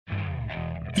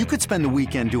You could spend the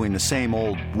weekend doing the same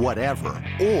old whatever,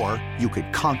 or you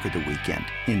could conquer the weekend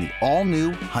in the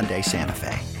all-new Hyundai Santa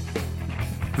Fe.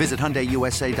 Visit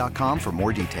HyundaiUSA.com for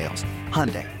more details.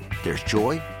 Hyundai, there's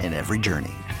joy in every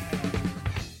journey.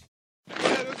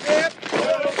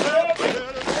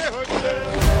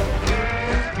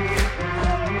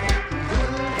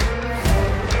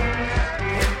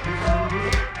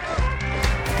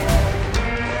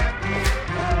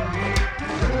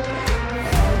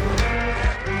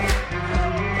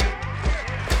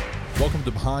 Welcome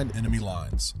to Behind Enemy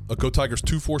Lines, a Go Tigers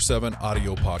 247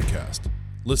 audio podcast.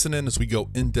 Listen in as we go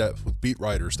in depth with beat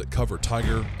writers that cover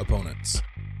Tiger opponents.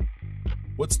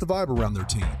 What's the vibe around their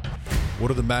team?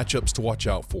 What are the matchups to watch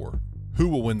out for? Who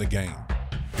will win the game?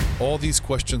 All these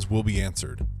questions will be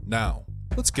answered. Now,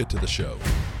 let's get to the show.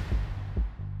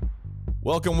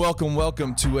 Welcome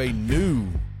to a new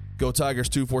Go Tigers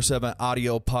 247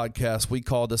 audio podcast. We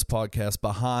call this podcast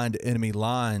Behind Enemy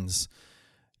Lines.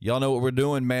 Y'all know what we're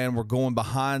doing, man. We're going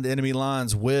behind enemy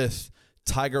lines with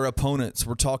Tiger opponents.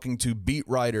 We're talking to beat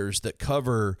writers that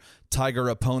cover Tiger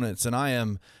opponents, and I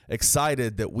am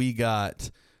excited that we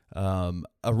got a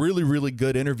really, really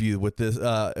good interview with this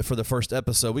for the first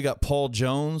episode. We got Paul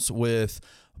Jones with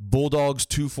Bulldogs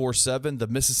 247, the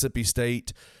Mississippi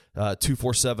State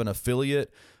 247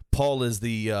 affiliate. Paul is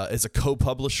a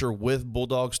co-publisher with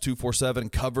Bulldogs 247,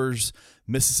 covers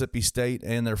Mississippi State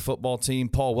and their football team.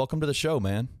 Paul, welcome to the show,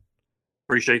 man.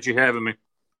 Appreciate you having me.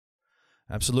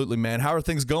 Absolutely, man. How are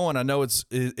things going? I know it's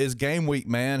game week,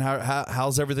 man.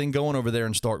 How's everything going over there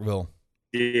in Starkville?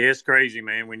 Yeah, it's crazy,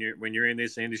 man. When you're in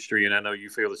this industry, and I know you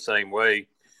feel the same way.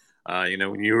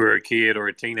 When you were a kid or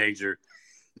a teenager,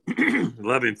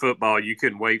 loving football, you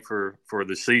couldn't wait for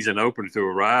the season opener to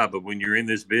arrive. But when you're in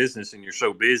this business and you're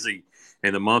so busy,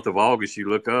 in the month of August, you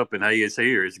look up and, hey, it's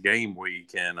here. It's game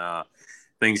week. And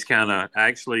things kind of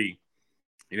actually,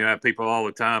 I have people all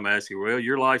the time asking, well,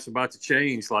 your life's about to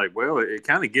change. Like, well, it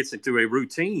kind of gets into a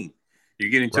routine. You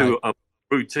get into a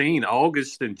routine.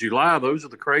 August and July, those are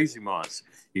the crazy months.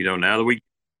 Now that we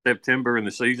September and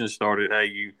the season started,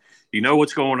 hey, you know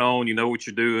what's going on. You know what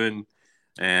you're doing.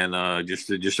 And just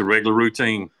a regular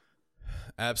routine.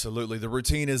 Absolutely, the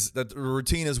routine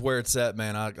is where it's at,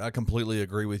 man. I completely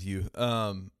agree with you.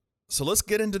 So let's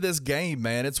get into this game,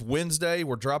 man. It's Wednesday.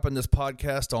 We're dropping this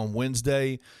podcast on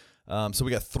Wednesday. So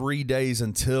we got 3 days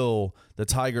until the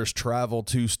Tigers travel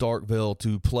to Starkville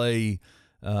to play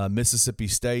Mississippi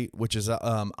State, which is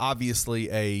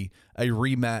obviously a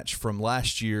rematch from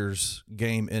last year's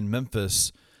game in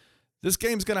Memphis. This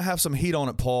game's going to have some heat on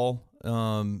it, Paul.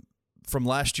 From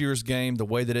last year's game, the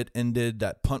way that it ended,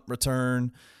 that punt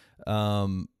return.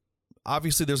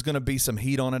 Obviously, there's going to be some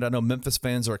heat on it. I know Memphis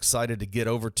fans are excited to get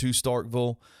over to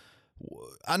Starkville.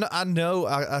 I know.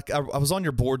 I was on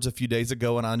your boards a few days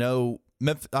ago, and I know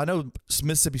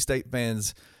Mississippi State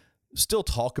fans still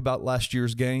talk about last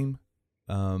year's game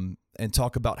and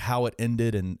talk about how it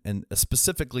ended and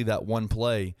specifically that one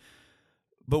play.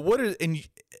 But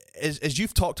as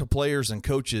you've talked to players and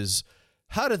coaches,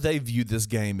 how do they view this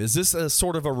game? Is this a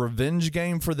sort of a revenge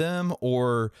game for them,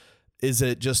 or is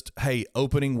it just, hey,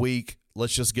 opening week,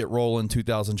 let's just get rolling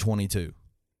 2022?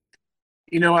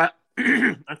 I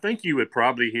think you would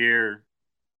probably hear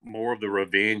more of the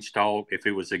revenge talk if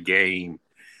it was a game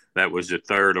that was the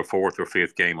third or fourth or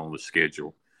fifth game on the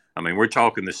schedule. I mean, we're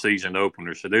talking the season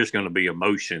opener, so there's going to be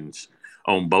emotions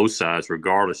on both sides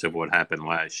regardless of what happened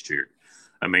last year.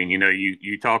 I mean,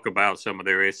 you talk about some of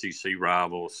their SEC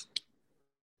rivals.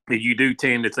 You do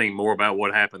tend to think more about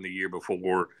what happened the year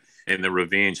before and the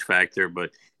revenge factor.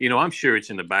 But, I'm sure it's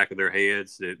in the back of their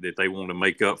heads that they want to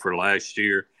make up for last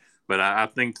year. But I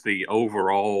think the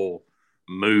overall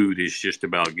mood is just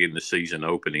about getting the season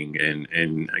opening and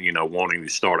wanting to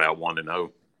start out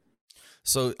 1-0.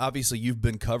 So obviously you've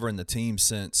been covering the team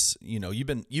since, you've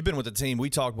been with the team. We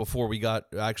talked before we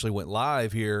actually went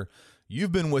live here.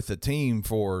 You've been with the team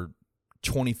for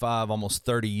 25, almost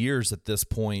 30 years at this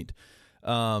point.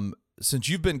 Since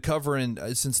you've been covering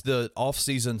since the off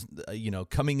season,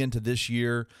 coming into this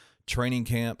year, training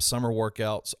camp, summer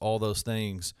workouts, all those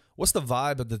things, what's the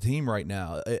vibe of the team right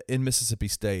now in Mississippi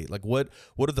State? Like what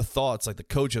are the thoughts, like the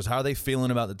coaches, how are they feeling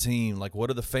about the team? Like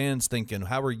what are the fans thinking?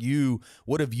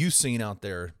 What have you seen out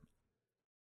there?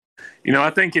 I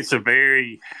think it's a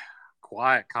very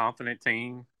quiet, confident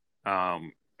team.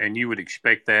 And you would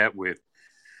expect that with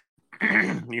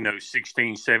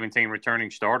 16, 17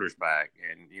 returning starters back.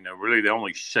 And, really the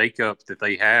only shakeup that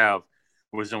they have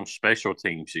was on special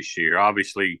teams this year.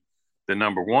 Obviously, the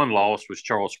number one loss was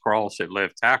Charles Cross at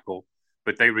left tackle,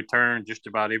 but they returned just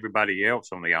about everybody else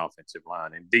on the offensive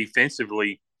line. And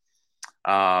defensively,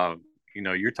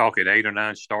 you're talking 8 or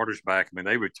 9 starters back. I mean,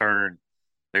 they return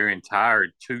their entire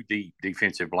 2 deep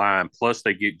defensive line. Plus,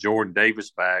 they get Jordan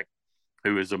Davis back,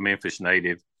 who is a Memphis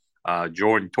native.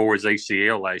 Jordan tore his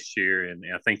ACL last year, and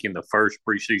I think in the first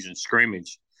preseason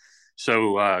scrimmage.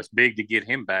 So it's big to get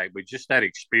him back. But just that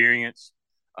experience,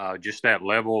 just that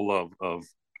level of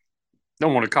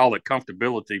don't want to call it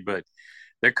comfortability, but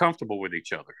they're comfortable with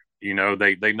each other.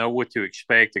 They know what to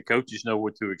expect. The coaches know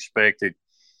what to expect.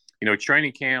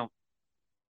 Training camp,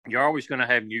 you're always going to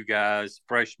have new guys,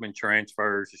 freshmen,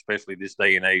 transfers, especially this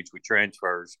day and age with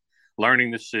transfers,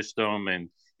 learning the system. And,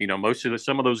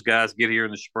 some of those guys get here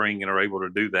in the spring and are able to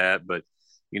do that. But,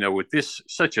 with this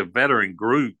such a veteran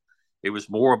group, it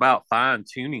was more about fine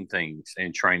tuning things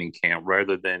in training camp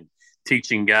rather than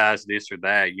teaching guys this or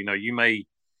that.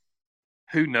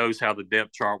 Who knows how the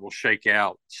depth chart will shake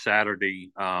out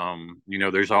Saturday.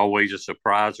 There's always a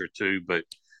surprise or two, but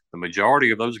the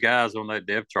majority of those guys on that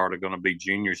depth chart are going to be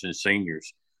juniors and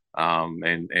seniors.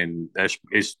 And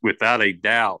it's without a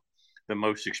doubt the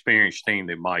most experienced team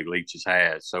that Mike Leach has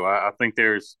had. So I think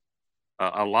there's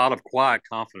a lot of quiet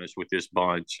confidence with this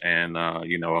bunch. And,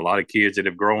 a lot of kids that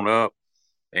have grown up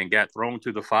and got thrown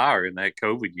to the fire in that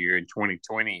COVID year in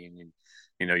 2020.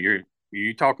 And,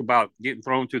 you talk about getting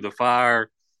thrown to the fire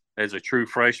as a true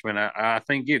freshman. I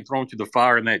think getting thrown to the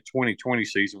fire in that 2020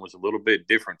 season was a little bit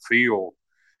different feel,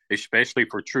 especially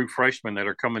for true freshmen that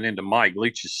are coming into Mike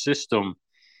Leach's system.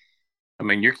 I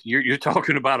mean, you're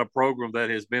talking about a program that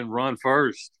has been run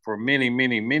first for many,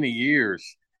 many, many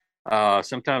years.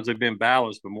 Sometimes they've been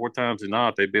balanced, but more times than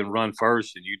not, they've been run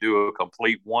first, and you do a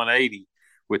complete 180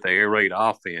 with the air raid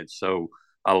offense. So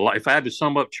if I had to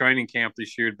sum up training camp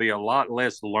this year, it'd be a lot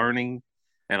less learning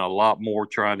and a lot more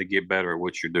trying to get better at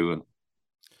what you're doing.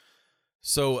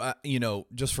 So,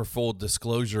 just for full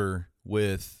disclosure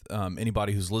with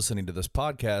anybody who's listening to this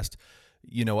podcast,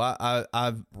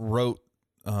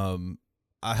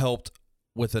 I helped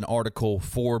with an article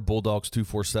for Bulldogs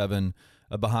 247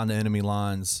 Behind the Enemy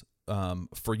Lines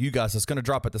for you guys. It's going to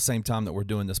drop at the same time that we're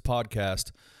doing this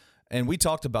podcast. And we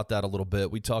talked about that a little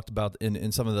bit. We talked about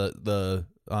in some of the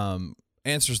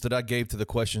answers that I gave to the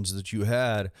questions that you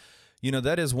had.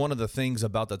 That is one of the things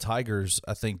about the Tigers,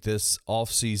 I think, this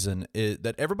offseason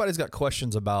that everybody's got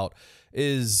questions about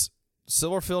is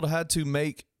Silverfield had to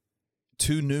make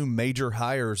 2 new major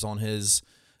hires on his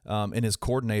in his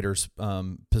coordinator's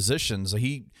positions.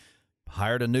 He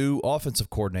hired a new offensive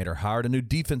coordinator, hired a new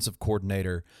defensive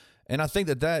coordinator. And I think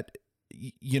that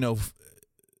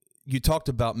you talked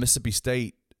about Mississippi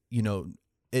State,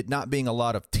 it not being a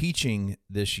lot of teaching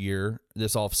this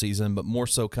offseason, but more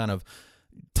so kind of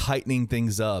tightening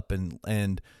things up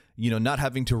and not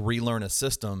having to relearn a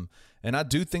system. And I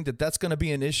do think that that's going to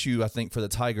be an issue, I think, for the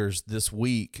Tigers this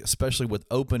week, especially with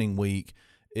opening week,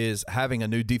 is having a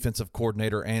new defensive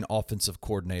coordinator and offensive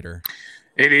coordinator.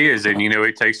 It is. And,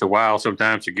 it takes a while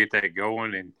sometimes to get that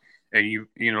going. And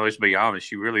let's be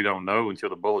honest, you really don't know until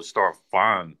the bullets start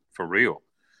flying for real.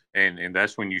 And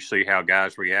that's when you see how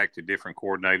guys react to different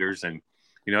coordinators. And,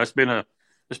 it's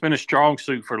been a strong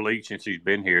suit for Leach since he's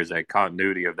been here, is that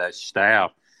continuity of that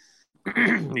staff.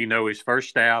 His first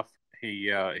staff,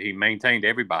 he maintained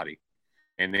everybody.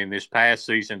 And then this past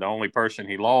season, the only person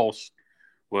he lost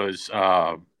was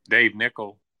Dave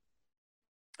Nickel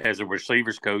as a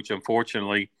receivers coach.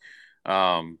 Unfortunately,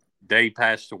 Dave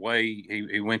passed away.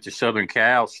 He went to Southern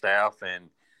Cal staff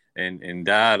and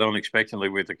died unexpectedly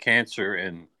with a cancer.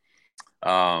 And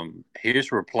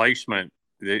his replacement,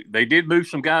 they did move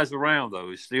some guys around,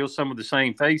 though. It's still some of the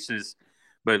same faces.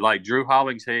 But like Drew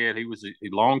Hollingshead, he was a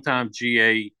longtime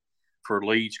GA for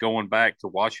Leach going back to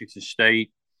Washington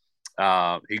State.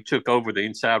 He took over the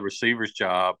inside receivers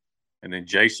job. And then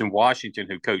Jason Washington,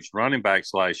 who coached running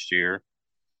backs last year,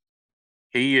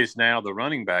 he is now the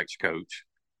running backs coach.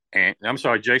 And I'm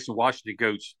sorry, Jason Washington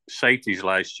coached safeties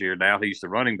last year. Now he's the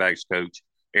running backs coach.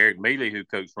 Eric Mealy, who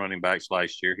coached running backs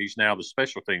last year, he's now the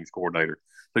special teams coordinator.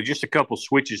 So just a couple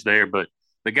switches there. But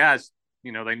the guys,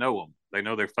 they know them. They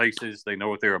know their faces. They know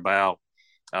what they're about.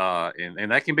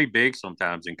 And that can be big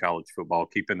sometimes in college football,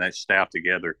 keeping that staff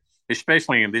together,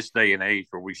 especially in this day and age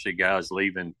where we see guys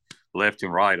leaving left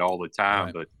and right all the time.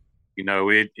 Right. But,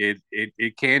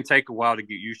 it can take a while to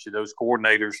get used to those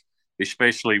coordinators,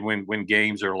 especially when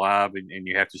games are live and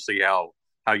you have to see how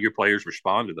your players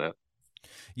respond to that.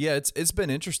 Yeah, it's been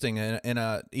interesting, and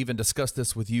I even discussed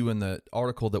this with you in the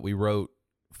article that we wrote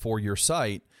for your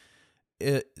site.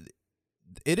 It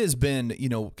has been,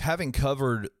 having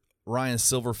covered Ryan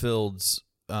Silverfield's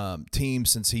team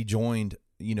since he joined,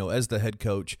 as the head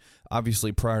coach.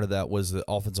 Obviously, prior to that was the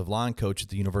offensive line coach at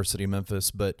the University of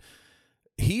Memphis, but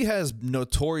he has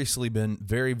notoriously been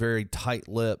very, very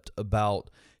tight-lipped about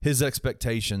his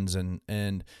expectations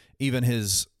and even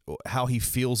how he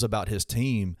feels about his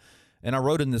team. And I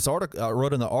wrote in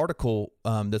the article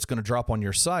that's going to drop on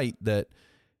your site that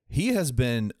he has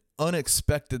been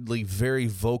unexpectedly very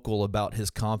vocal about his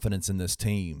confidence in this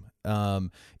team.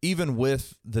 Even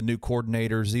with the new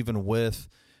coordinators, even with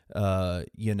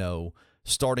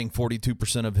starting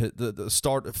 42% of his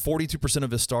 42%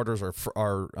 of his starters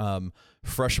are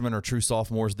freshmen or true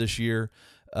sophomores this year.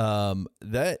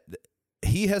 That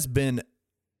he has been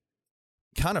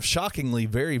kind of shockingly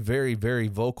very, very, very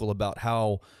vocal about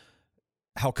how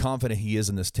confident he is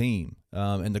in this team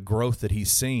and the growth that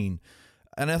he's seen.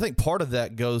 And I think part of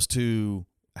that goes to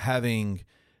having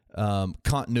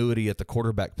continuity at the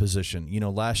quarterback position.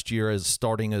 Last year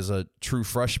starting as a true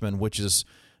freshman, which is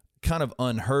kind of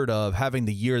unheard of, having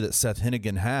the year that Seth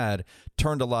Hennigan had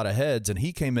turned a lot of heads, and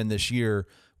he came in this year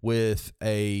with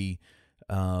a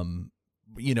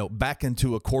back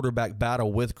into a quarterback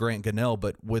battle with Grant Gunnell,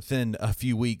 but within a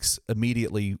few weeks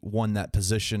immediately won that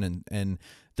position, and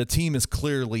the team is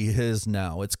clearly his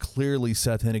now. It's clearly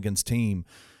Seth Hennigan's team.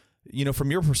 From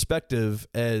your perspective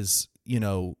as,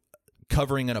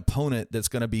 covering an opponent that's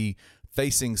going to be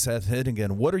facing Seth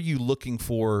Hennigan, what are you looking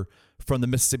for from the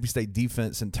Mississippi State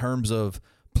defense in terms of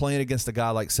playing against a guy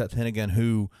like Seth Hennigan,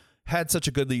 who had such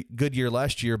a good year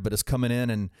last year, but is coming in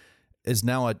and is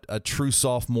now a true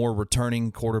sophomore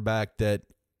returning quarterback that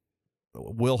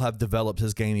will have developed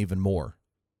his game even more?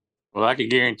 Well, I can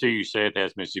guarantee you Seth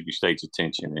has Mississippi State's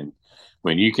attention. And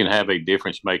when you can have a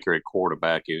difference maker at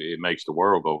quarterback, it makes the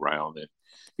world go round. And,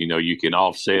 you can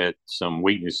offset some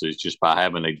weaknesses just by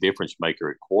having a difference maker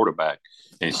at quarterback.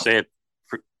 And Seth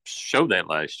showed that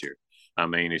last year. I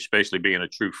mean, especially being a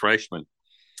true freshman.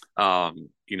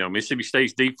 Mississippi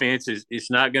State's defense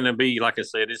it's not going to be, like I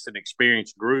said, it's an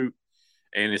experienced group,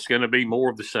 and it's going to be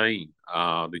more of the same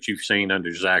that you've seen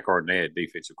under Zach Arnett,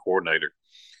 defensive coordinator.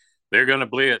 They're going to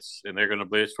blitz, and they're going to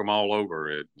blitz from all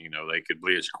over. They could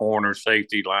blitz corner,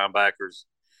 safety, linebackers.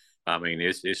 I mean,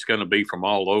 it's going to be from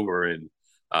all over. And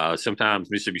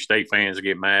sometimes Mississippi State fans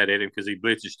get mad at him because he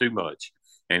blitzes too much,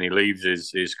 and he leaves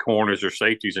his corners or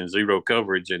safeties in zero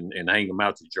coverage and hang them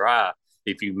out to dry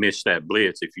if you miss that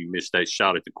blitz, if you miss that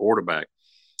shot at the quarterback.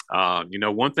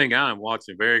 One thing I'm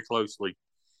watching very closely,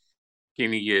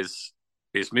 Kenny, is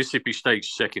Mississippi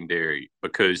State's secondary,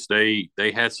 because they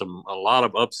had a lot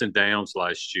of ups and downs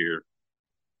last year.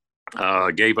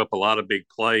 Gave up a lot of big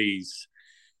plays.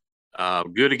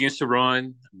 Good against the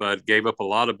run, but gave up a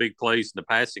lot of big plays in the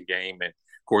passing game. And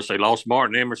of course, they lost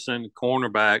Martin Emerson,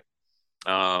 cornerback.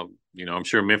 I'm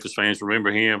sure Memphis fans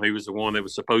remember him. He was the one that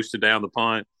was supposed to down the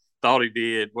punt. Thought he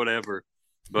did, whatever.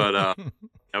 But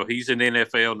he's in the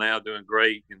NFL now, doing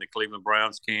great in the Cleveland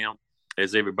Browns camp,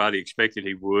 as everybody expected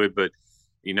he would. But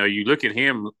you look at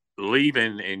him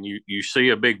leaving, and you see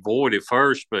a big void at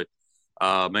first. But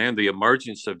the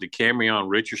emergence of DeCamerion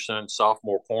Richardson,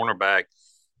 sophomore cornerback,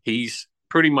 he's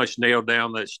pretty much nailed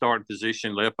down that starting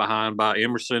position, left behind by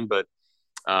Emerson. But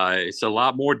it's a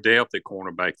lot more depth at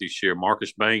cornerback this year.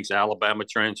 Marcus Banks, Alabama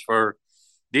transfer.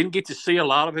 Didn't get to see a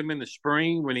lot of him in the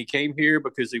spring when he came here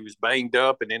because he was banged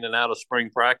up and in and out of spring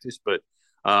practice. But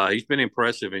he's been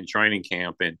impressive in training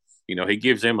camp. And, he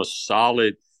gives them a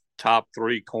solid top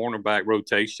three cornerback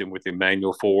rotation with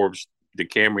Emmanuel Forbes,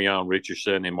 DeCamerion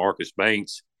Richardson, and Marcus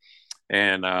Banks.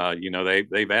 And,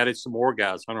 they've added some more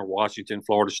guys. Hunter Washington,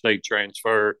 Florida State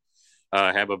transfer,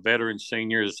 have a veteran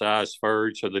senior, Zai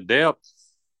Spurge. So the depth,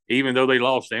 even though they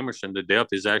lost Emerson, the depth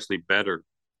is actually better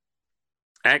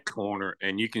at corner.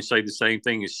 And you can say the same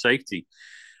thing as safety.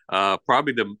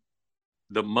 Probably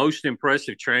the most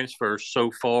impressive transfer so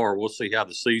far, we'll see how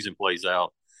the season plays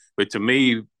out. But to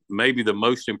me, maybe the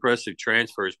most impressive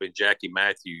transfer has been Jackie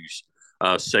Matthews,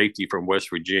 safety from West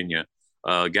Virginia.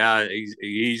 Guy, he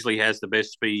easily has the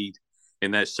best speed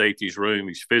in that safety's room.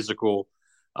 He's physical.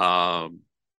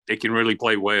 He can really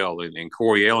play well. And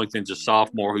Corey Ellington's a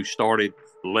sophomore who started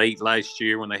late last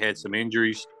year when they had some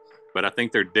injuries. But I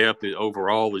think their depth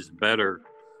overall is better.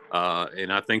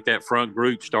 And I think that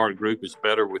starting group is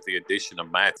better with the addition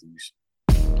of Matthews.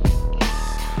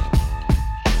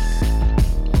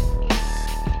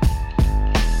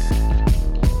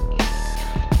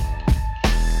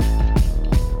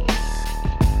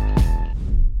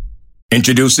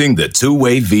 Introducing the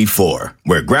Two-Way V4,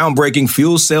 where groundbreaking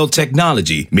fuel cell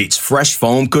technology meets fresh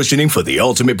foam cushioning for the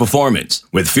ultimate performance.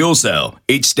 With Fuel Cell,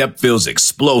 each step feels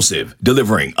explosive,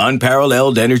 delivering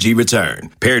unparalleled energy return.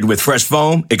 Paired with fresh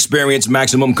foam, experience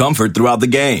maximum comfort throughout the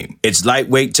game. Its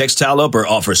lightweight textile upper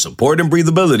offers support and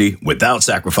breathability without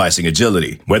sacrificing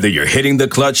agility. Whether you're hitting the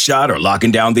clutch shot or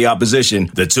locking down the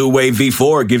opposition, the Two-Way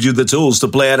V4 gives you the tools to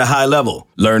play at a high level.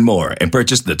 Learn more and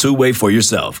purchase the Two-Way for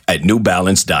yourself at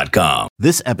newbalance.com.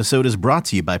 This episode is brought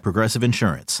to you by Progressive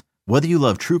Insurance. Whether you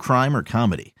love true crime or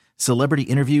comedy, celebrity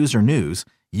interviews or news,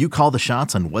 you call the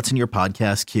shots on what's in your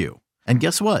podcast queue. And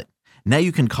guess what? Now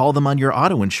you can call them on your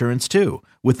auto insurance too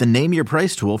with the Name Your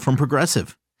Price tool from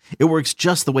Progressive. It works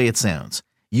just the way it sounds.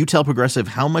 You tell Progressive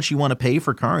how much you want to pay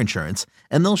for car insurance,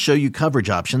 and they'll show you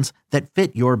coverage options that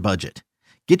fit your budget.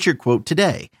 Get your quote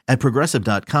today at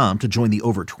Progressive.com to join the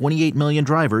over 28 million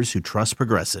drivers who trust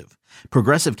Progressive.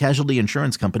 Progressive Casualty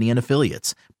Insurance Company and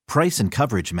Affiliates. Price and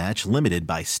coverage match limited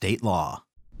by state law.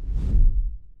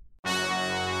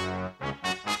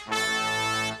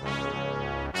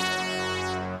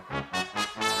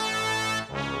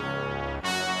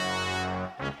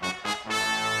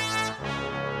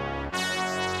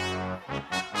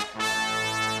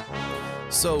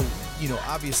 So,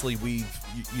 obviously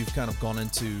you've kind of gone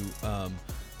into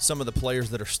some of the players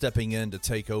that are stepping in to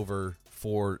take over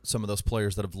for some of those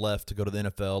players that have left to go to the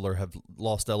NFL or have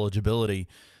lost eligibility.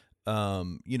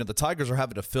 The Tigers are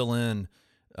having to fill in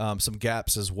some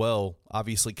gaps as well.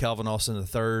 Obviously, Calvin Austin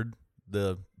III,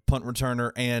 the punt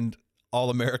returner and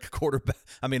All-America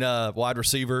wide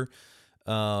receiver.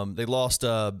 They lost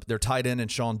their tight end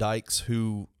and Sean Dykes,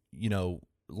 who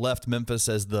left Memphis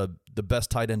as the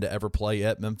best tight end to ever play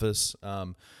at Memphis.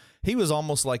 He was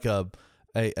almost like a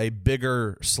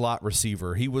bigger slot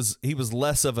receiver. He was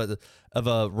less of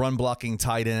a run blocking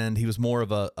tight end. He was more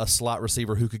of a slot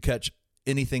receiver who could catch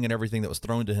anything and everything that was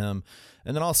thrown to him.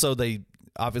 And then also they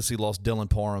obviously lost Dylan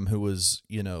Parham, who was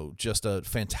just a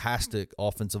fantastic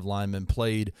offensive lineman,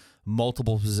 played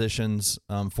multiple positions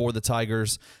for the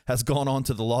Tigers, has gone on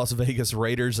to the Las Vegas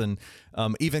Raiders, and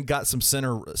even got some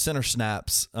center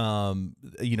snaps during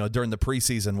the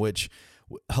preseason, which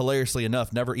hilariously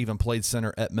enough never even played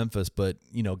center at Memphis, but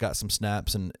got some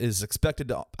snaps and is expected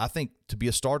to, I think, to be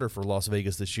a starter for Las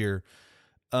Vegas this year.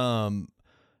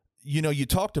 You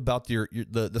talked about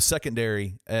the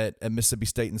secondary at Mississippi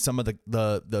State and some of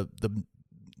the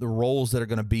roles that are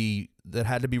going to be that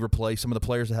had to be replaced, some of the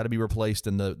players that had to be replaced,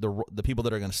 and the people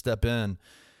that are going to step in.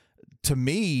 To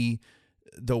me,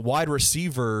 the wide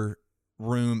receiver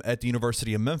room at the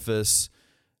University of Memphis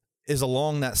is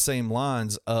along that same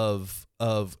lines of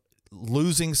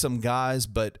losing some guys,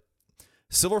 but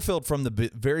Silverfield from the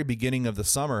very beginning of the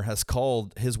summer has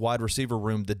called his wide receiver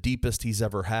room the deepest he's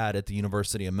ever had at the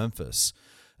University of Memphis.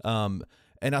 And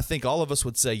I think all of us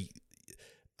would say,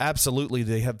 absolutely,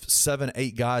 they have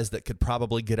 7-8 guys that could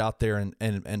probably get out there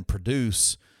and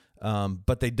produce,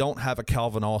 but they don't have a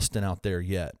Calvin Austin out there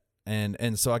yet.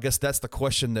 And so I guess that's the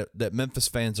question that Memphis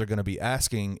fans are going to be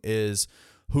asking is,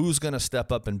 who's going to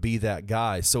step up and be that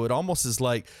guy? So it almost is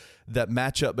like that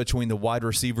matchup between the wide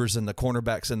receivers and the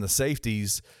cornerbacks and the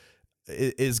safeties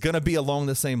is going to be along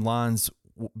the same lines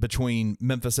between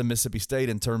Memphis and Mississippi State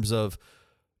in terms of,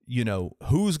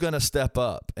 who's going to step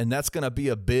up. And that's going to be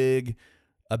a big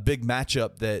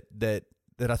matchup that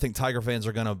I think Tiger fans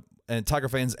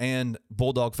and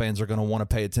Bulldog fans are going to want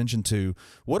to pay attention to.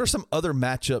 What are some other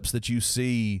matchups that you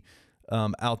see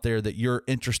out there that you're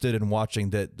interested in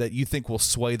watching that you think will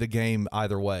sway the game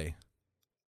either way?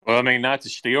 Well, not to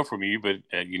steal from you, but,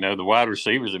 the wide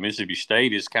receivers of Mississippi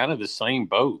State is kind of the same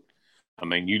boat.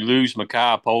 You lose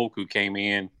Mekhi Polk, who came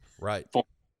in. Right.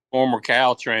 Former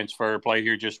Cal transfer, played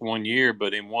here just 1 year,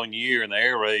 but in 1 year in the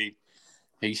air raid,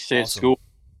 he set school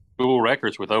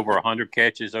records with over 100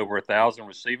 catches, over 1,000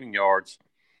 receiving yards.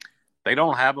 They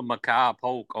don't have a Mekhi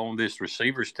Polk on this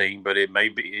receivers team, but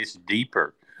it's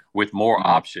deeper with more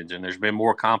options, and there's been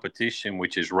more competition,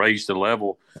 which has raised the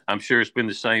level. I'm sure it's been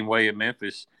the same way at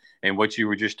Memphis and what you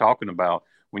were just talking about.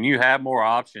 When you have more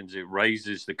options, it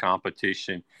raises the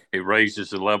competition. It raises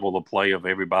the level of play of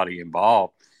everybody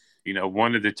involved.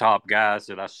 One of the top guys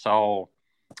that I saw,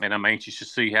 and I'm anxious to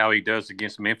see how he does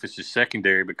against Memphis'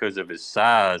 secondary because of his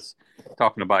size,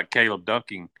 talking about Caleb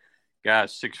Duncan, guy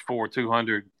 6'4",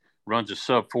 200, runs a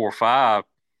sub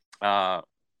 4.5.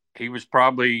 He was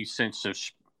probably, since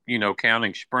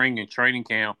counting spring and training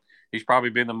camp, he's probably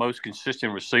been the most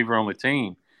consistent receiver on the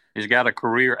team. He's got a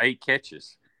career 8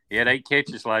 catches. He had 8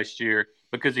 catches last year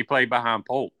because he played behind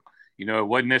Polk. It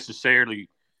wasn't necessarily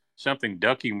something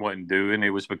Ducking wasn't doing. It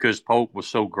was because Polk was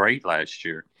so great last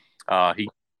year. He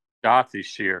shot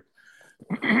this year.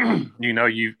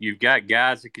 You've got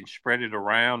guys that can spread it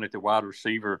around at the wide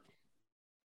receiver,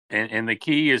 and the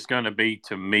key is going to be,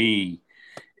 to me,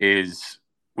 is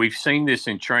we've seen this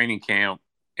in training camp,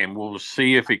 and we'll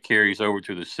see if it carries over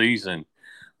to the season.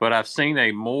 But I've seen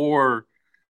a more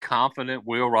confident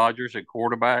Will Rogers at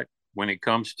quarterback when it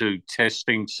comes to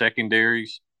testing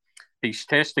secondaries. He's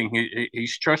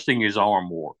trusting his arm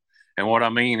more. And what I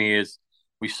mean is,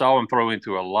 we saw him throw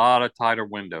into a lot of tighter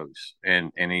windows,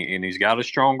 and he's got a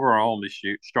stronger arm this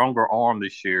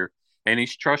year, and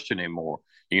he's trusting him more.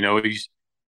 He's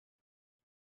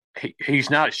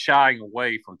not shying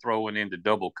away from throwing into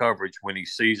double coverage when he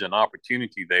sees an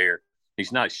opportunity there.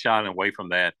 He's not shying away from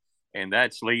that, and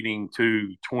that's leading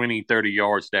to 20, 30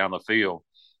 yards down the field.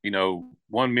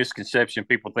 One misconception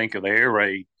people think of the air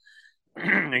raid,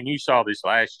 and you saw this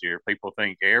last year. People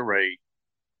think air raid,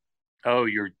 oh,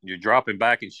 you're dropping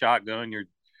back in shotgun, you're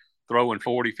throwing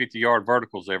 40, 50-yard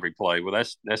verticals every play. Well,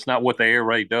 that's not what the air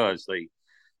raid does.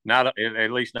 Not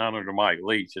at least not under Mike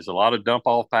Leach. There's a lot of dump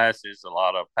off passes, a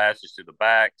lot of passes to the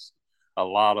backs, a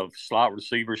lot of slot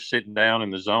receivers sitting down in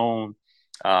the zone.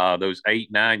 Those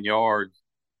 8-9 yards,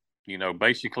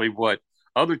 basically what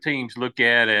other teams look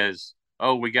at as,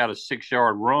 oh, we got a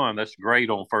 6-yard run. That's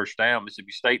great on first down.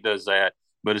 Mississippi State does that,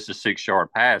 but it's a 6-yard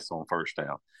pass on first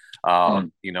down.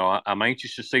 I'm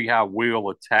anxious to see how Will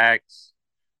attacks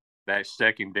that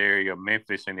secondary of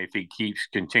Memphis, and if he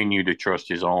continue to trust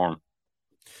his arm.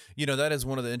 That is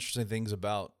one of the interesting things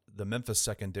about the Memphis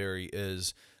secondary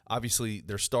is obviously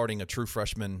they're starting a true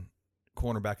freshman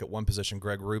cornerback at one position,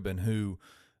 Greg Rubin, who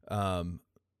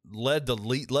led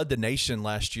the nation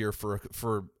last year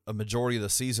for a majority of the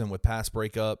season with pass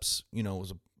breakups.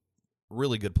 Was a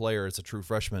really good player as a true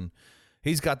freshman.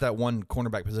 He's got that one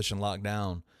cornerback position locked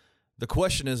down. The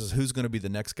question is who's going to be the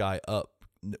next guy up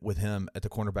with him at the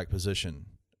cornerback position.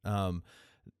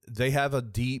 They have a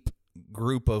deep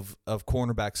group of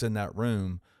cornerbacks in that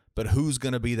room, but who's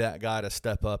going to be that guy to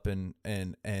step up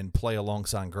and play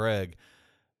alongside Greg?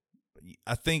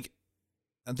 I think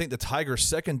the Tigers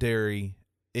secondary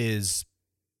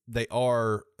they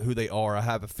are who they are.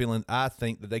 I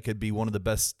think that they could be one of the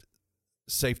best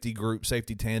safety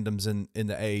tandems in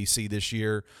the AAC this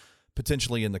year,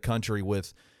 potentially in the country,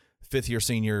 with fifth-year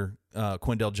senior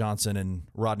Quindell Johnson and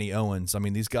Rodney Owens. I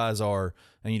mean, these guys are,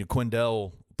 and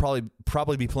Quindell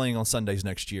probably be playing on Sundays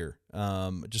next year.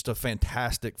 Just a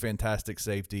fantastic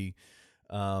safety.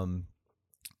 So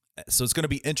it's going to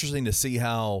be interesting to see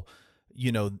how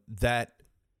that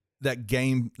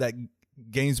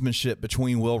gamesmanship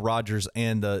between Will Rogers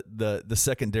and the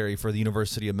secondary for the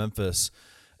University of Memphis.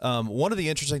 One of the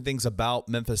interesting things about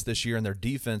Memphis this year and their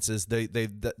defense is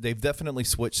they've definitely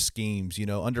switched schemes.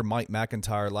 Under Mike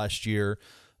McIntyre last year,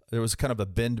 there was kind of a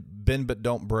bend but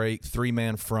don't break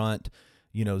 3-man front.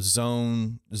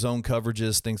 Zone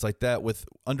coverages, things like that.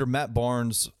 Under Matt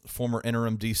Barnes, former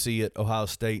interim DC at Ohio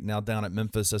State, now down at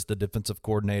Memphis as the defensive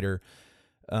coordinator,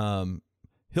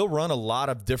 he'll run a lot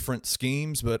of different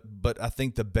schemes, but I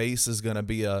think the base is going to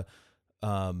be a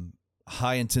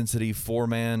high intensity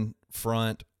 4-man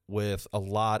front with a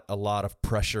lot of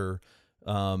pressure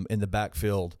in the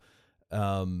backfield.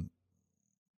 How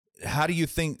do you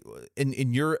think,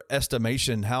 in your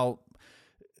estimation, how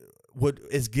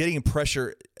is getting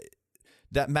pressure,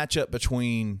 that matchup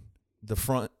between the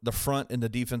front and the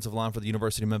defensive line for the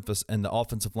University of Memphis and the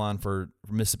offensive line for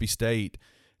Mississippi State,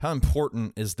 how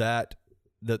important is that,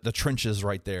 the trenches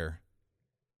right there?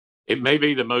 It may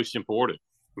be the most important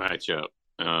matchup,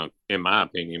 in my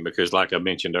opinion, because like I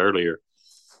mentioned earlier,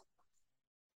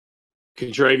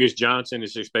 Contravius Johnson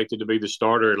is expected to be the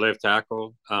starter at left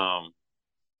tackle.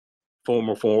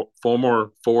 Former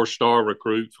 4-star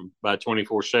recruit by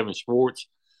 24/7 Sports,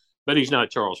 but he's not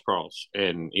Charles Cross.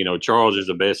 And, Charles is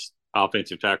the best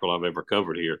offensive tackle I've ever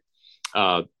covered here.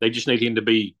 They just need him to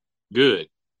be good.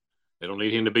 They don't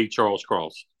need him to be Charles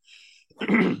Cross.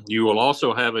 You will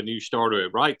also have a new starter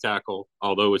at right tackle,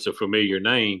 although it's a familiar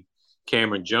name,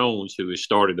 Cameron Jones, who has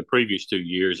started the previous 2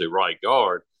 years at right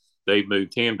guard. They've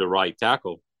moved him to right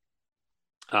tackle.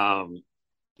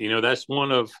 That's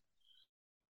one of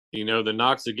the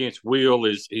knocks against Will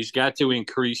is he's got to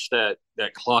increase that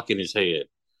clock in his head.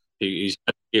 He's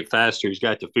got to get faster. He's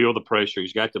got to feel the pressure.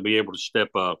 He's got to be able to step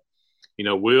up.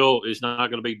 Will is not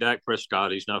going to be Dak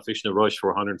Prescott. He's not fishing to rush for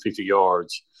 150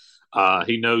 yards.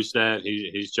 He knows that.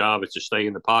 His job is to stay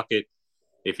in the pocket.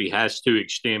 If he has to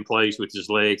extend plays with his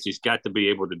legs, he's got to be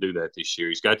able to do that this year.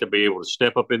 He's got to be able to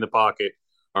step up in the pocket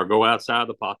or go outside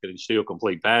the pocket and still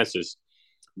complete passes.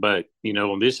 But,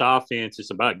 on this offense,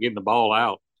 it's about getting the ball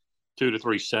out 2 to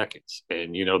 3 seconds.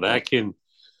 And, that can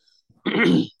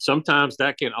sometimes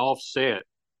that can offset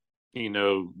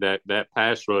that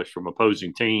pass rush from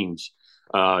opposing teams.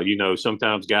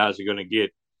 Sometimes guys are going to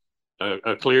get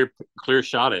a clear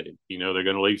shot at it. They're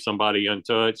going to leave somebody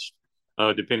untouched,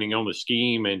 depending on the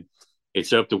scheme, and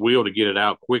it's up to Will to get it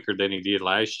out quicker than he did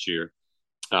last year.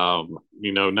 Not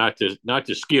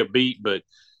to skip beat, but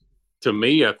to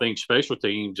me, I think special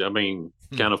teams. I mean,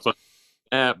 kind of fun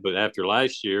that, but after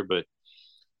last year, but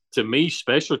to me,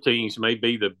 special teams may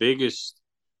be the biggest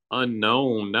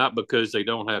unknown, not because they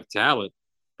don't have talent,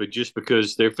 but just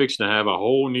because they're fixing to have a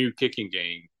whole new kicking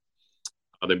game.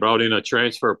 They brought in a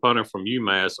transfer punter from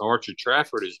UMass. Archer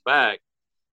Trafford is back.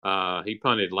 He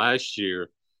punted last year.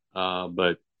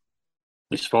 But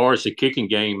as far as the kicking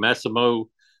game, Massimo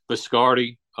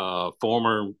Biscardi,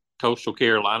 former Coastal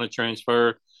Carolina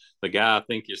transfer, the guy I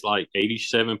think is like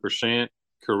 87%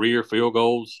 career field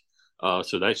goals.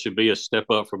 So that should be a step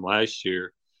up from last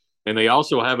year. And they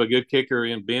also have a good kicker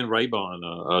in Ben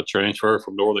Raybon, a transfer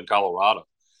from Northern Colorado.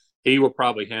 He will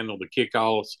probably handle the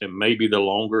kickoffs and maybe the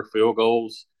longer field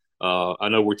goals. I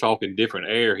know we're talking different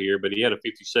air here, but he had a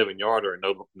 57-yarder in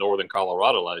Northern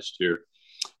Colorado last year.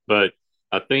 But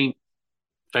I think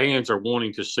fans are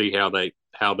wanting to see how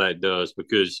that does,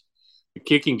 because the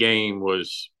kicking game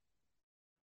was,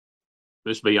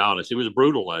 let's be honest, it was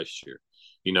brutal last year.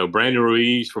 Brandon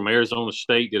Ruiz from Arizona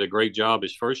State did a great job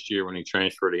his first year when he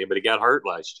transferred in, but he got hurt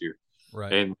last year.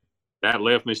 Right. And that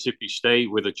left Mississippi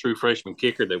State with a true freshman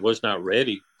kicker that was not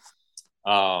ready.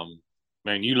 Man,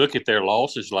 you look at their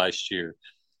losses last year.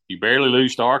 You barely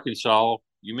lose to Arkansas.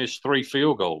 You missed 3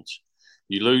 field goals.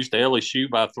 You lose to LSU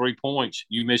by 3 points.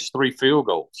 You missed 3 field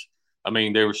goals. I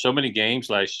mean, there were so many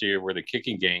games last year where the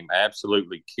kicking game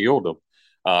absolutely killed them.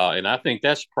 And I think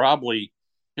that's probably,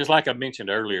 just like I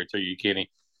mentioned earlier to you, Kenny,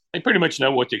 they pretty much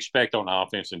know what to expect on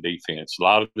offense and defense. A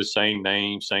lot of the same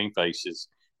names, same faces.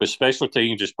 But special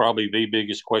teams is probably the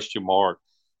biggest question mark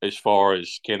as far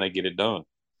as can they get it done.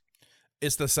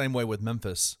 It's the same way with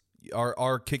Memphis.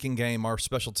 Our kicking game, our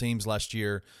special teams last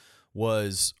year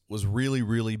was really,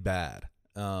 really bad.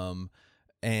 And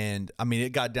I mean,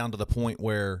 it got down to the point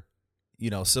where,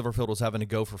 Silverfield was having to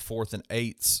go for 4th and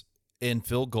 8s in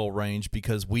field goal range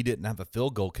because we didn't have a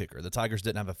field goal kicker. The Tigers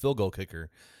didn't have a field goal kicker.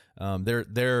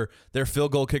 Their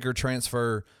field goal kicker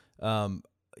transfer,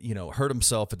 hurt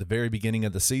himself at the very beginning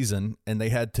of the season, and they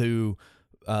had to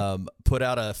put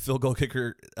out a field goal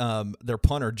kicker. Their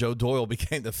punter, Joe Doyle,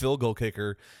 became the field goal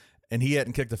kicker, and he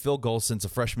hadn't kicked a field goal since a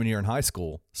freshman year in high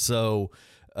school. So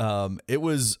it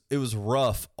was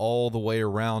rough all the way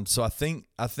around. So I think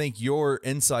your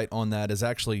insight on that is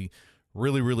actually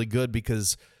really, really good,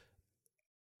 because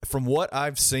from what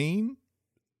I've seen,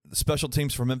 the special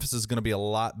teams for Memphis is going to be a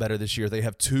lot better this year. They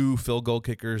have 2 field goal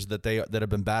kickers that have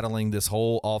been battling this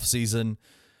whole offseason,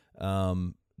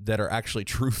 that are actually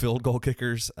true field goal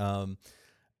kickers.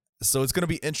 So it's going to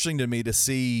be interesting to me to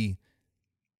see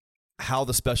how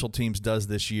the special teams does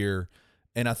this year.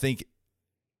 And I think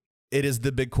it is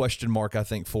the big question mark, I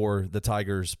think, for the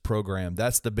Tigers program.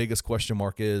 That's the biggest question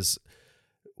mark, is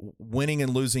winning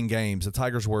and losing games. The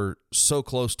Tigers were so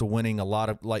close to winning a lot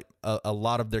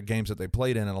of their games that they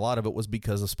played in, and a lot of it was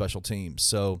because of special teams.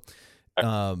 So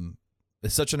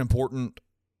it's such an important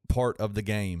part of the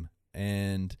game.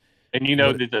 And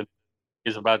that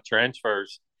is about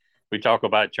transfers. We talk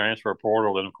about transfer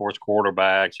portal, and of course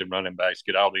quarterbacks and running backs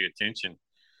get all the attention.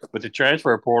 But the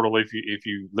transfer portal, if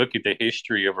you look at the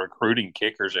history of recruiting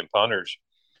kickers and punters,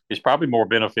 is probably more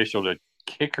beneficial to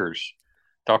kickers.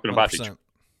 Talking about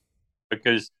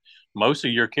because most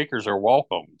of your kickers are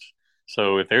walk-ons.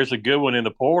 So if there's a good one in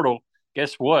the portal,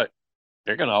 guess what?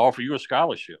 They're going to offer you a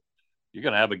scholarship. You're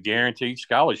going to have a guaranteed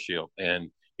scholarship. And,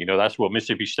 that's what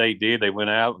Mississippi State did. They went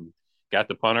out and got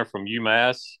the punter from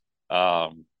UMass,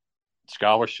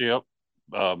 scholarship,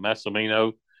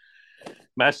 Massimo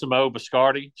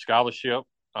Biscardi, scholarship.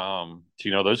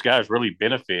 Those guys really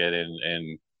benefit.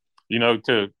 And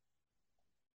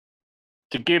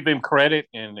to give them credit,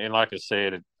 and like I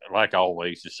said, like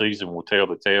always, the season will tell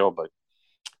the tale, but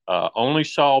only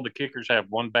saw the kickers have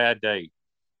one bad day,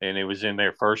 and it was in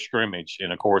their first scrimmage.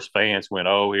 And, of course, fans went,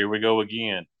 oh, here we go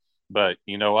again. But,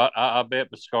 I bet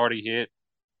Biscardi hit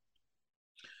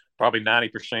probably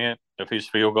 90% of his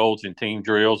field goals in team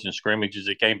drills and scrimmages.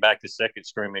 He came back to second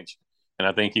scrimmage, and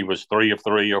I think he was 3 of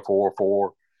 3 or 4 of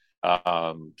 4.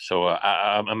 So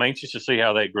I'm anxious to see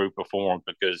how that group performs,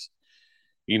 because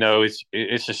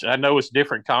it's just, I know it's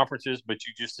different conferences, but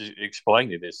you just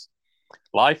explained it. It's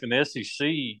life in the SEC.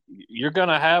 You're going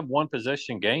to have one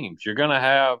possession games. You're going to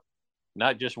have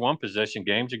not just one possession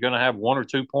games. You're going to have 1 or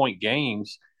 2 point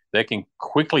games that can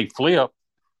quickly flip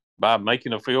by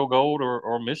making a field goal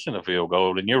or missing a field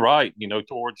goal. And you're right,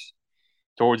 towards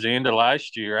towards the end of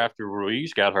last year after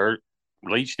Ruiz got hurt,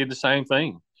 Leach did the same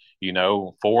thing.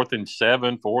 4th and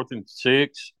 7, 4th and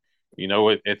 6.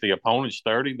 At the opponent's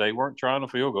 30, they weren't trying a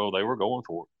field goal. They were going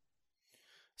for it.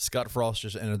 Scott Frost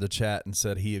just entered the chat and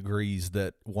said he agrees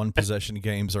that one-possession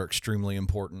games are extremely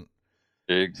important.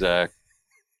 Exactly.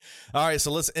 All right,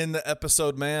 so let's end the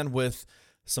episode, man, with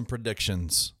some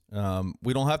predictions.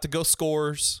 We don't have to go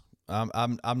scores.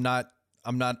 I'm not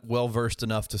well versed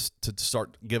enough to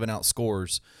start giving out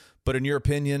scores, but in your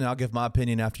opinion, I'll give my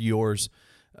opinion after yours.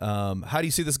 How do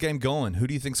you see this game going? Who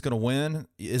do you think is going to win?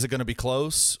 Is it going to be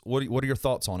close? What are your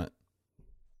thoughts on it?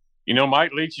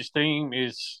 Mike Leach's team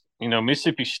is,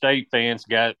 Mississippi State fans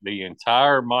got the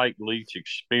entire Mike Leach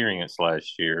experience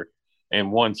last year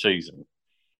in one season.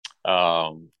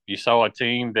 You saw a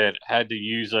team that had to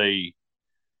use a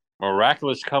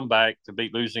miraculous comeback to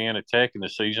beat Louisiana Tech in the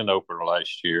season opener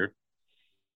last year.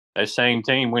 That same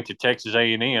team went to Texas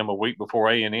A&M a week before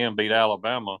A&M beat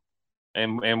Alabama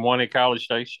and won at College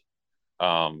Station.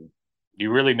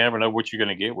 You really never know what you're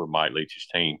going to get with Mike Leach's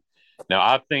team. Now,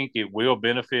 I think it will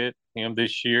benefit him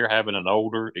this year having an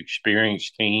older,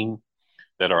 experienced team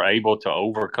that are able to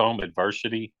overcome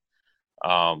adversity.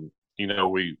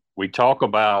 We talk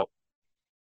about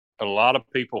a lot of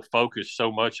people focus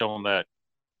so much on that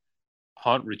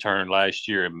punt return last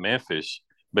year in Memphis.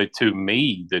 But to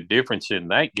me, the difference in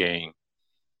that game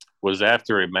was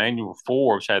after Emmanuel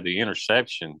Forbes had the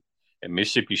interception and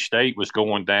Mississippi State was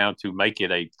going down to make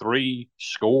it a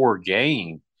 3-score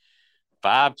game,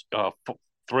 3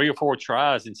 or 4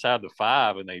 tries inside the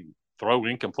 5, and they throw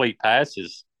incomplete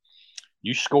passes.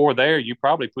 You score there, you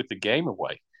probably put the game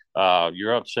away.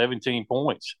 You're up 17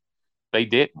 points. They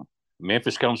didn't.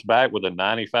 Memphis comes back with a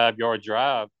 95-yard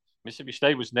drive. Mississippi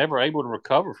State was never able to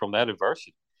recover from that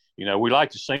adversity. We like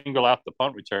to single out the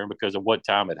punt return because of what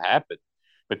time it happened,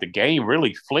 but the game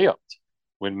really flipped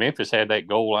when Memphis had that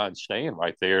goal line stand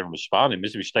right there and responded.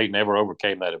 Mississippi State never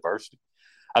overcame that adversity.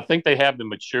 I think they have the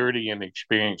maturity and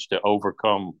experience to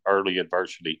overcome early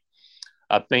adversity.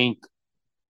 I think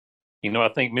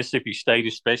Mississippi State,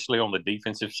 especially on the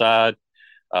defensive side,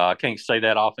 I can't say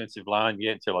that offensive line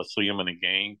yet until I see them in a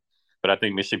game, but I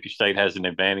think Mississippi State has an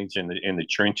advantage in the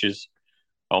trenches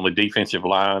on the defensive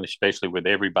line, especially with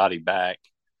everybody back.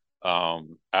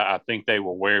 I think they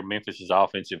will wear Memphis's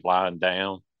offensive line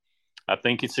down. I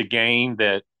think it's a game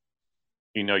that,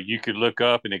 you could look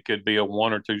up and it could be a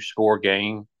 1 or 2 score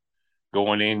game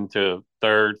going into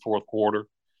third, fourth quarter.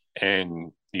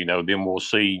 And, then we'll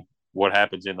see what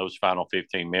happens in those final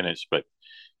 15 minutes. But,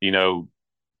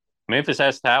 Memphis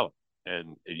has talent.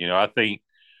 And, I think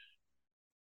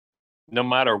no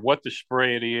matter what the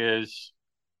spread is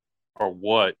or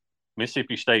what,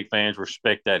 Mississippi State fans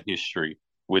respect that history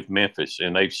with Memphis,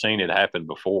 and they've seen it happen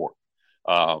before.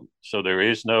 So there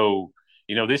is no,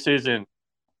 this isn't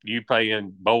you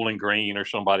playing Bowling Green or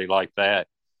somebody like that.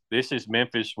 This is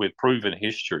Memphis with proven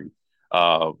history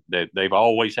that they've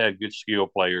always had good skill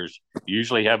players,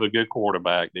 usually have a good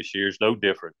quarterback. This year's no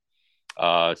different.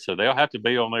 So they'll have to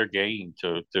be on their game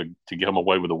to get them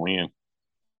away with a win.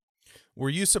 Were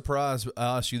you surprised?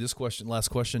 I'll ask you this last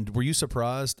question. Were you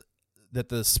surprised that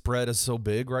the spread is so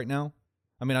big right now?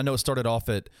 I mean, I know it started off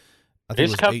at, I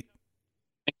think it was 8.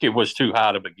 I think it was too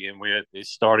high to begin with. It's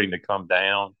starting to come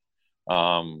down.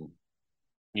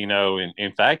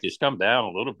 In fact, it's come down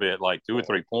a little bit, like 2 or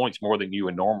 3 points more than you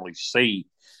would normally see.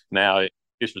 Now,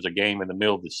 this was a game in the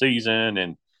middle of the season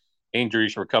and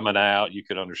injuries were coming out. You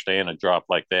could understand a drop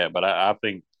like that. But I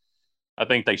think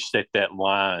they set that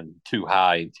line too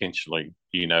high intentionally,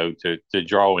 to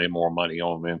draw in more money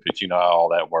on Memphis. You know how all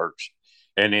that works.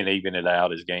 And then even it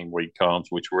out as game week comes,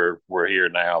 which we're here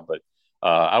now. But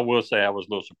I will say I was a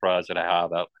little surprised at how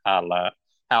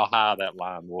high that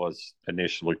line was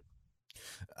initially.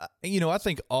 I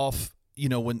think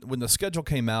when the schedule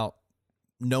came out,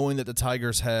 knowing that the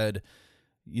Tigers had,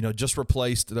 just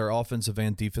replaced their offensive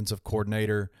and defensive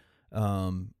coordinator,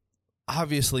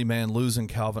 obviously, man, losing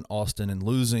Calvin Austin and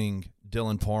losing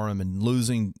Dylan Parham and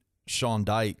losing Sean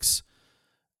Dykes,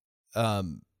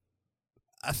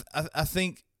 I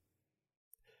think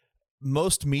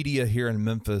most media here in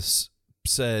Memphis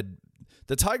said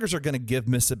the Tigers are going to give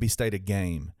Mississippi State a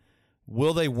game.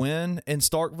 Will they win in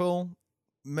Starkville?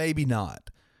 Maybe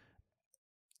not.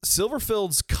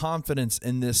 Silverfield's confidence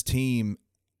in this team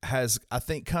has, I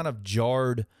think, kind of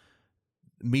jarred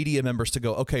media members to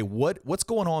go, okay, what's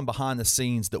going on behind the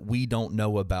scenes that we don't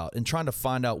know about, and trying to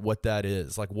find out what that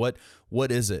is. Like, what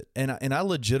is it? And I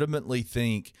legitimately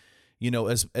think,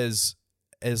 as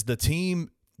the team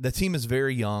is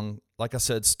very young. Like I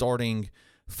said, starting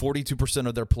 42%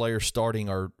 of their players starting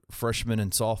are freshmen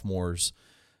and sophomores.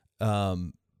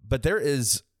 But there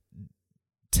is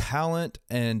talent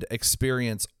and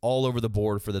experience all over the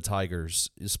board for the Tigers,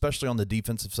 especially on the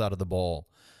defensive side of the ball.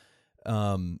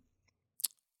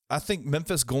 I think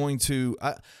Memphis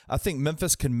I think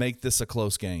Memphis can make this a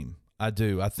close game. I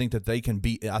do. I think that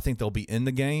I think they'll be in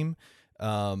the game.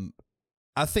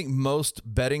 I think most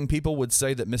betting people would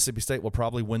say that Mississippi State will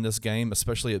probably win this game,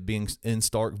 especially it being in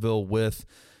Starkville with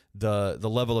the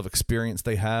level of experience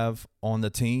they have on the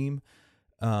team.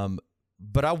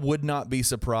 But I would not be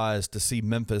surprised to see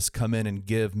Memphis come in and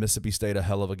give Mississippi State a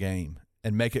hell of a game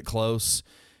and make it close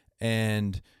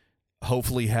and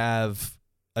hopefully have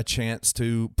a chance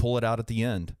to pull it out at the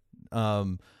end.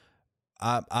 There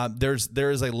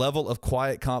is a level of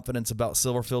quiet confidence about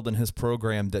Silverfield and his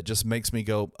program that just makes me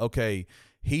go, okay,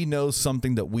 he knows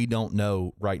something that we don't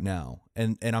know right now.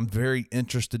 And I'm very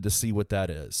interested to see what that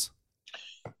is.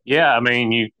 Yeah. I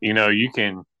mean, you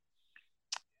can,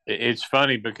 it's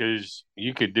funny because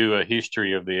you could do a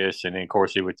history of this, and of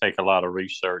course it would take a lot of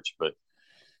research, but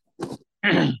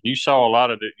you saw a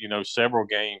lot of several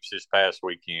games this past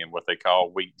weekend, what they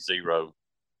call week 0.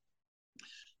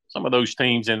 Some of those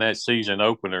teams in that season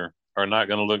opener are not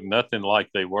going to look nothing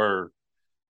like they were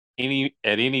at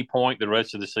any point the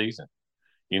rest of the season.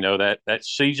 That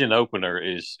season opener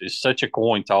is such a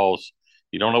coin toss.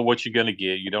 You don't know what you're going to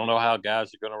get. You don't know how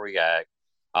guys are going to react.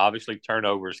 Obviously,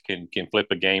 turnovers can flip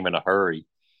a game in a hurry.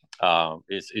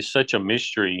 It's such a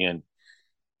mystery, and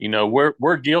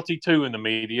we're guilty too in the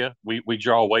media. We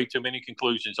draw way too many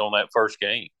conclusions on that first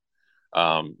game.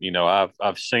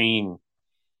 I've seen,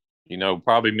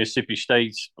 probably Mississippi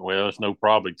State's. Well, there's no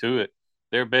probably to it.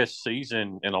 Their best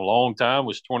season in a long time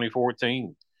was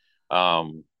 2014.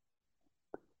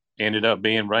 Ended up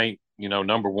being ranked,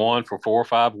 number 1 for 4 or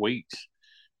 5 weeks.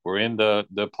 We're in the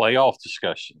playoff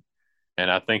discussion. And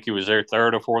I think it was their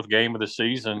 3rd or 4th game of the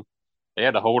season. They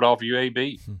had to hold off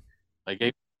UAB. They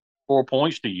gave 4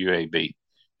 points to UAB.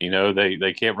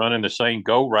 They kept running the same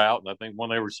go route, and I think one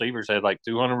of their receivers had like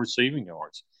 200 receiving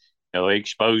yards. They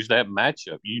exposed that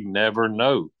matchup. You never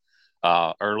know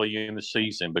early in the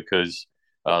season because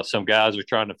some guys are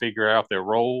trying to figure out their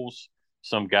roles.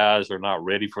 Some guys are not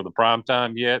ready for the prime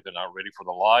time yet. They're not ready for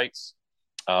the lights.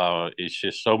 It's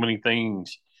just so many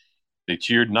things that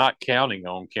you're not counting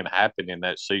on can happen in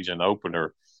that season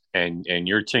opener, and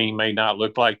your team may not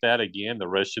look like that again the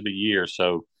rest of the year.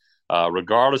 So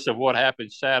regardless of what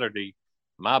happens Saturday,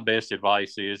 my best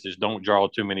advice is don't draw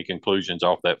too many conclusions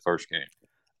off that first game.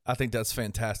 I think that's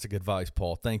fantastic advice,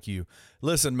 Paul. Thank you.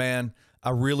 Listen, man, I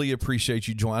really appreciate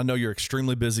you joining. I know you're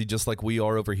extremely busy just like we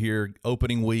are over here.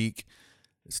 Opening week,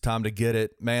 it's time to get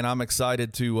it. Man, I'm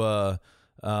excited to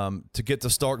get to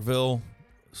Starkville,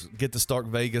 get to Stark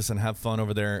Vegas and have fun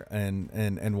over there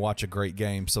and watch a great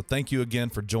game. So thank you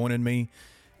again for joining me,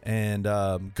 and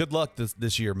good luck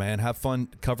this year, man. Have fun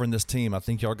covering this team. I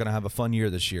think y'all are going to have a fun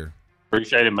year this year.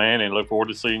 Appreciate it, man, and look forward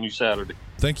to seeing you Saturday.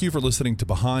 Thank you for listening to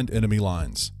Behind Enemy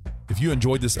Lines. If you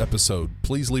enjoyed this episode,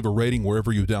 please leave a rating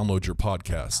wherever you download your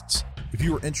podcasts. If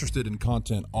you are interested in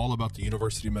content all about the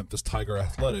University of Memphis Tiger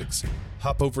Athletics,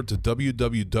 hop over to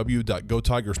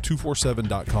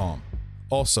www.gotigers247.com.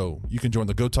 Also, you can join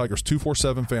the Go Tigers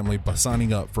 247 family by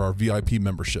signing up for our VIP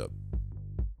membership.